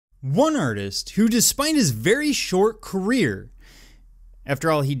One artist who, despite his very short career,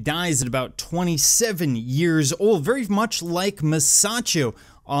 after all, he dies at about 27 years old, very much like Masaccio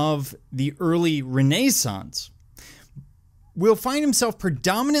of the early Renaissance, will find himself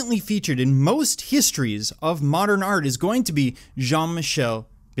predominantly featured in most histories of modern art is going to be Jean-Michel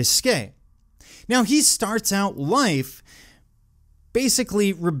Basquiat. Now, he starts out life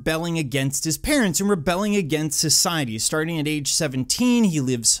basically rebelling against his parents and rebelling against society. Starting at age 17, he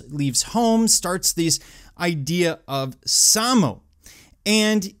leaves home, starts this idea of Samo.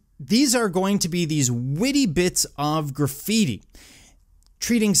 And these are going to be these witty bits of graffiti,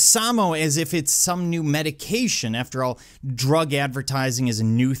 treating Samo as if it's some new medication. After all, drug advertising is a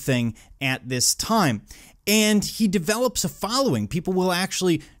new thing at this time. And he develops a following. People will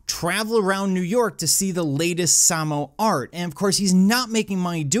actually travel around New York to see the latest Samo art. And of course, he's not making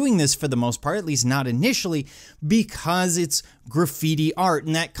money doing this for the most part, at least not initially, because it's graffiti art,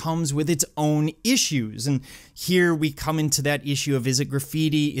 and that comes with its own issues. And here we come into that issue of, is it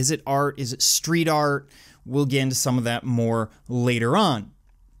graffiti? Is it art? Is it street art? We'll get into some of that more later on.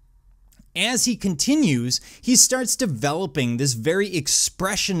 As he continues, he starts developing this very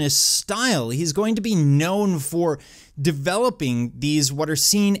expressionist style. He's going to be known for developing these what are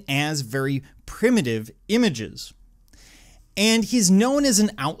seen as very primitive images. And he's known as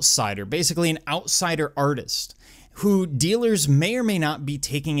an outsider, basically an outsider artist, who dealers may or may not be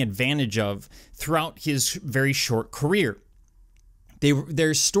taking advantage of throughout his very short career.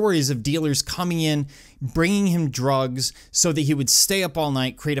 There's stories of dealers coming in, bringing him drugs so that he would stay up all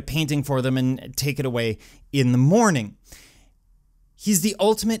night, create a painting for them, and take it away in the morning. He's the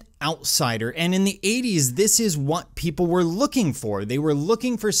ultimate outsider, and in the 80s, this is what people were looking for. They were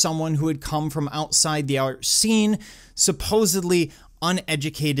looking for someone who had come from outside the art scene, supposedly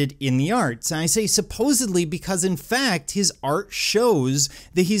uneducated in the arts. And I say supposedly because, in fact, his art shows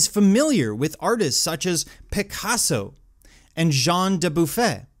that he's familiar with artists such as Picasso and Jean de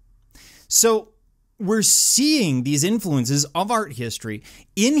Buffet. So we're seeing these influences of art history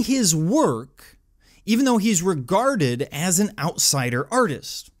in his work, even though he's regarded as an outsider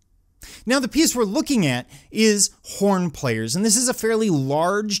artist. Now, the piece we're looking at is Horn Players, and this is a fairly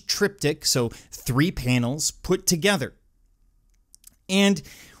large triptych, so 3 panels put together. And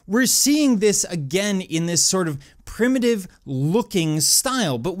we're seeing this again in this sort of primitive looking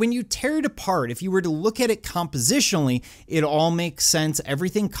style, but when you tear it apart, if you were to look at it compositionally, it all makes sense.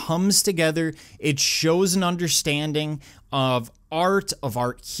 Everything comes together. It shows an understanding of art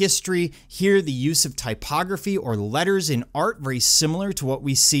history. Here, the use of typography or letters in art, very similar to what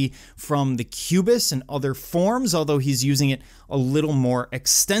we see from the Cubists and other forms, although he's using it a little more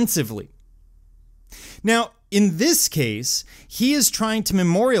extensively. Now, in this case, he is trying to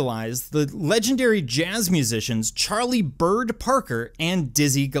memorialize the legendary jazz musicians Charlie Bird Parker and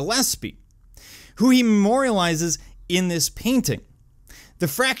Dizzy Gillespie, who he memorializes in this painting. The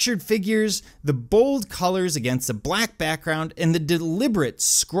fractured figures, the bold colors against a black background, and the deliberate,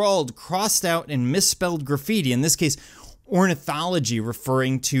 scrawled, crossed out, and misspelled graffiti, in this case, ornithology,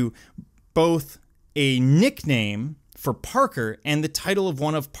 referring to both a nickname for Parker and the title of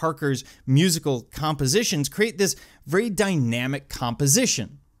one of Parker's musical compositions, create this very dynamic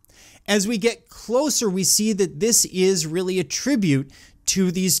composition. As we get closer, we see that this is really a tribute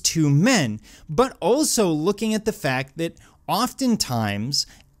to these 2 men, but also looking at the fact that oftentimes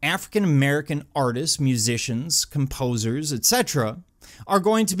African-American artists, musicians, composers, etc., are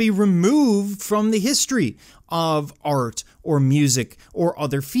going to be removed from the history of art or music or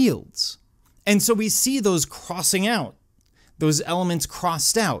other fields. And so we see those crossing out, those elements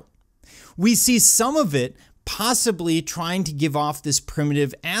crossed out. We see some of it possibly trying to give off this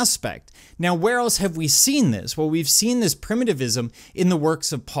primitive aspect. Now, where else have we seen this? Well, we've seen this primitivism in the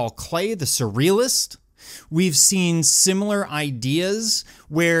works of Paul Klee, the surrealist. We've seen similar ideas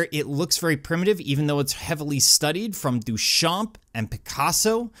where it looks very primitive, even though it's heavily studied, from Duchamp and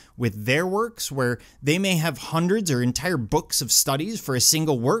Picasso with their works, where they may have hundreds or entire books of studies for a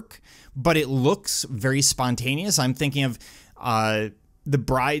single work, but it looks very spontaneous. I'm thinking of The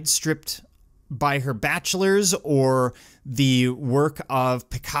Bride Stripped by Her Bachelors, or the work of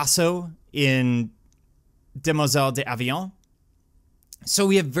Picasso in Demoiselle d'Avion. So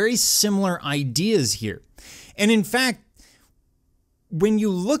we have very similar ideas here. And in fact, when you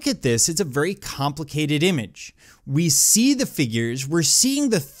look at this, it's a very complicated image. We see the figures, we're seeing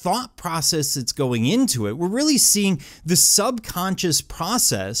the thought process that's going into it. We're really seeing the subconscious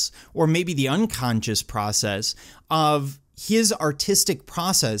process, or maybe the unconscious process, of his artistic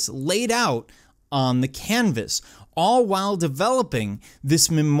process laid out on the canvas. all while developing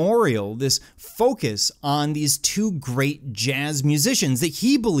this memorial, this focus on these two great jazz musicians that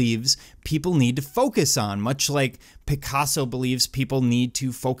he believes people need to focus on, much like Picasso believes people need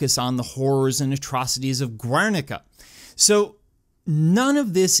to focus on the horrors and atrocities of Guernica. So none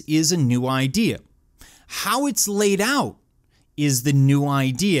of this is a new idea. How it's laid out is the new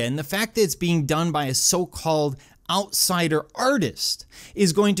idea, and the fact that it's being done by a so-called outsider artist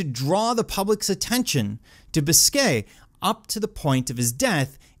is going to draw the public's attention to Basquiat up to the point of his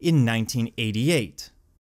death in 1988.